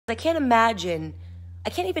I can't imagine, I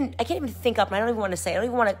can't even think up, and I don't even want to say, I don't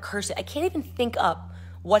even want to curse it. I can't even think up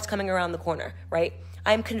what's coming around the corner, right?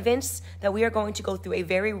 I'm convinced that we are going to go through a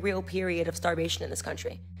very real period of starvation in this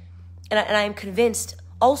country. And I am convinced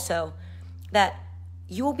also that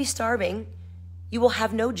you will be starving, you will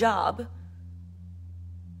have no job,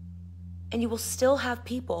 and you will still have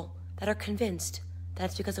people that are convinced that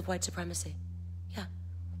it's because of white supremacy. Yeah.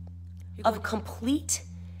 Of complete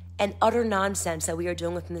and utter nonsense that we are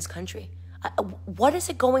dealing with in this country. What is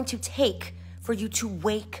it going to take for you to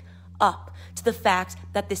wake up to the fact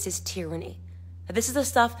that this is tyranny? That this is the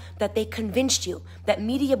stuff that they convinced you, that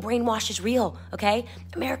media brainwash is real, okay?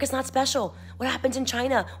 America's not special. What happens in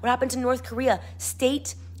China? What happens in North Korea?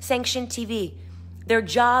 State-sanctioned TV. Their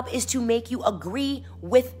job is to make you agree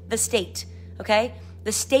with the state, okay?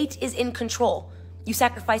 The state is in control. You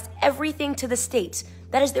sacrifice everything to the state.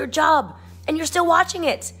 That is their job, and you're still watching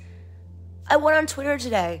it. I went on Twitter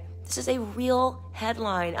today. This is a real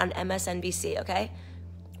headline on MSNBC, okay?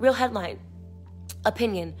 Real headline.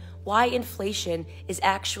 Opinion. Why inflation is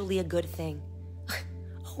actually a good thing.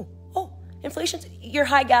 Inflation's your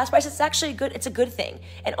high gas prices. It's actually it's a good thing.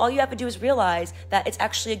 And all you have to do is realize that it's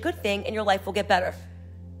actually a good thing and your life will get better.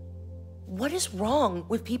 What is wrong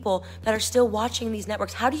with people that are still watching these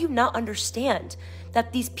networks? How do you not understand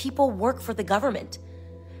that these people work for the government?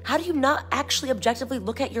 How do you not actually objectively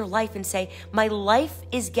look at your life and say, my life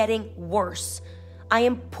is getting worse. I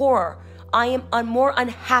am poorer. I am more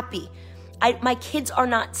unhappy. My kids are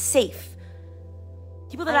not safe.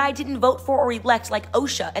 People that I didn't vote for or elect, like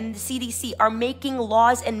OSHA and the CDC, are making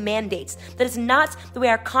laws and mandates. That is not the way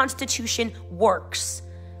our Constitution works.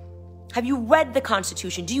 Have you read the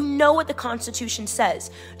Constitution? Do you know what the Constitution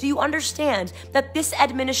says? Do you understand that this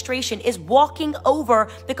administration is walking over,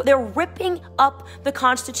 they're ripping up the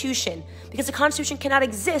Constitution because the Constitution cannot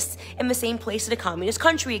exist in the same place that a communist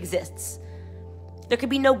country exists. There could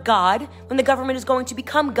be no God when the government is going to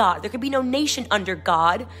become God. There could be no nation under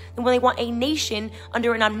God when they want a nation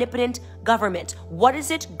under an omnipotent government. What is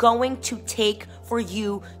it going to take for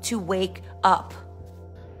you to wake up?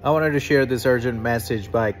 I wanted to share this urgent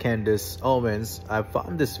message by Candace Owens. I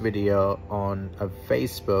found this video on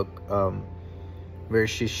Facebook where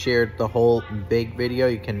she shared the whole big video.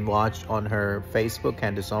 You can watch on her Facebook,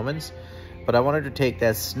 Candace Owens. But I wanted to take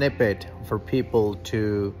that snippet for people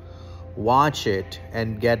to watch it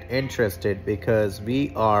and get interested, because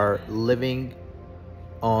we are living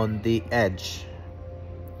on the edge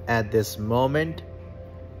at this moment,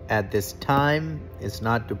 at this time. It's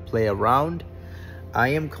not to play around. I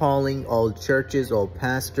am calling all churches, all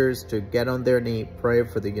pastors to get on their knee, pray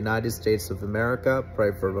for the United States of America,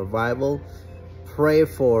 pray for revival, pray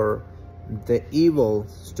for the evil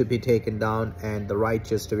to be taken down and the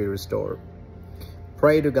righteous to be restored.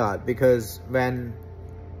 Pray to God, because when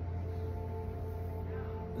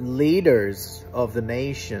leaders of the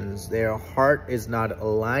nations, their heart is not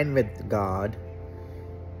aligned with God,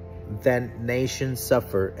 then nations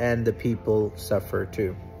suffer and the people suffer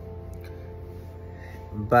too.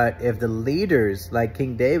 But if the leaders, like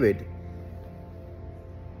King David,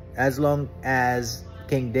 as long as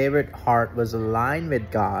King David's heart was aligned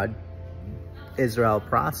with God, Israel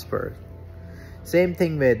prospered. Same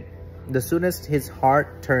thing with the soonest his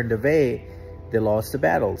heart turned away, they lost the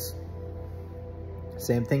battles.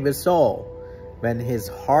 Same thing with Saul. When his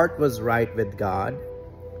heart was right with God,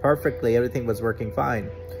 perfectly, everything was working fine.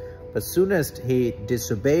 But soonest he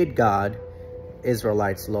disobeyed God,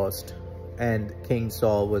 Israelites lost, and King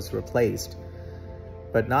Saul was replaced.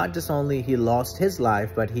 But not just only he lost his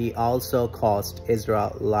life, but he also cost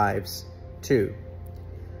Israel lives too.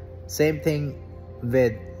 Same thing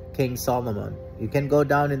with King Solomon. You can go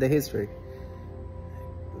down in the history.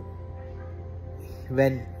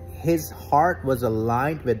 When his heart was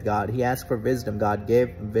aligned with God, he asked for wisdom. God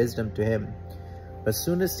gave wisdom to him. But as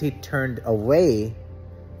soon as he turned away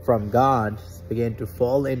from God, began to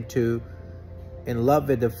fall in love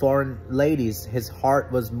with the foreign ladies, his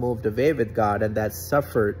heart was moved away with God, and that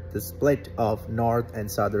suffered the split of north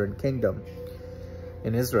and southern kingdom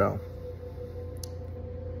in Israel.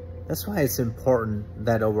 That's why it's important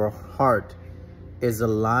that our heart is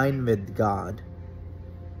aligned with God.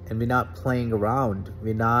 And we're not playing around.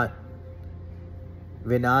 We're not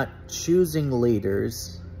choosing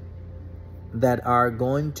leaders that are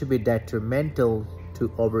going to be detrimental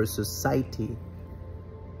to our society.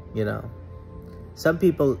 You know, some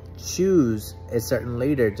people choose a certain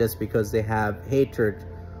leader just because they have hatred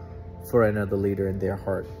for another leader in their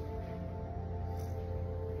heart.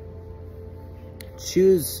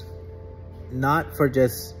 Choose not for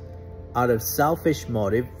just out of selfish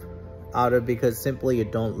motive, because simply you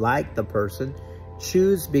don't like the person.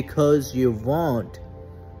 choose because you want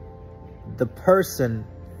the person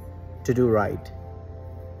to do right.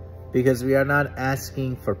 Because we are not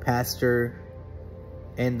asking for pastor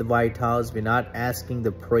in the White House. We're not asking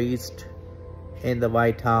the priest in the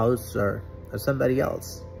White House or somebody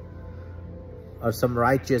else, or some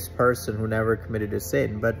righteous person who never committed a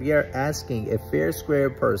sin. But we are asking a fair, square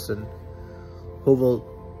person who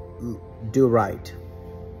will do right,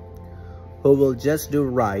 who will just do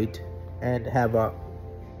right and have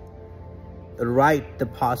the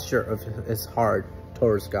posture of his heart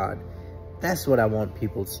towards God. That's what I want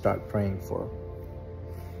people to start praying for.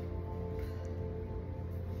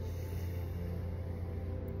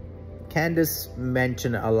 Candace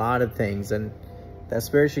mentioned a lot of things, and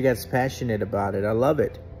that's where she gets passionate about it. I love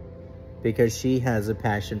it, because she has a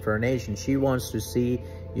passion for a nation. She wants to see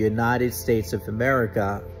United States of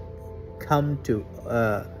America come to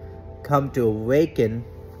awaken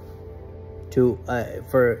to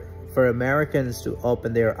for Americans to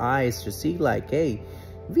open their eyes to see, like, hey,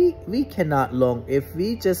 we cannot long, if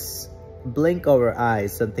we just blink our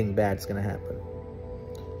eyes, something bad's gonna happen.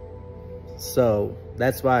 So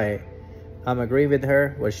that's why I'm agreeing with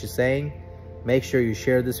her, what she's saying. Make sure you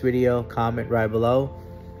share this video, comment right below.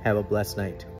 Have a blessed night.